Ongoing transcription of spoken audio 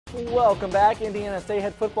Welcome back. Indiana State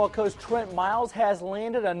head football coach Trent Miles has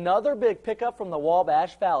landed another big pickup from the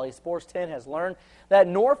Wabash Valley. Sports 10 has learned that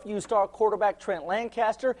Northview star quarterback Trent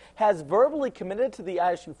Lancaster has verbally committed to the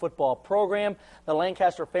ISU football program. The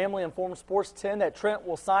Lancaster family informed Sports 10 that Trent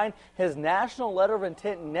will sign his national letter of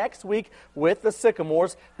intent next week with the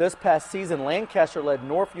Sycamores. This past season, Lancaster led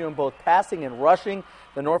Northview in both passing and rushing.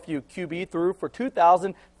 The Northview QB threw for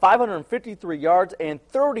 2,553 yards and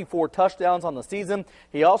 34 touchdowns on the season.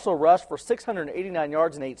 He also rushed for 689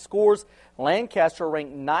 yards and 8 scores. Lancaster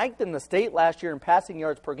ranked 9th in the state last year in passing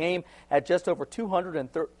yards per game at just over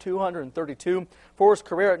 232. For his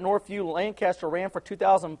career at Northview, Lancaster ran for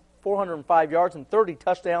 2,405 yards and 30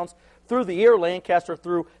 touchdowns. Through the year, Lancaster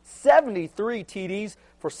threw 73 TDs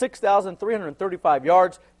for 6,335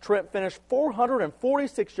 yards. Trent finished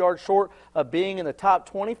 446 yards short of being in the top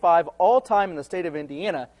 25 all-time in the state of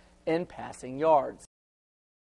Indiana in passing yards.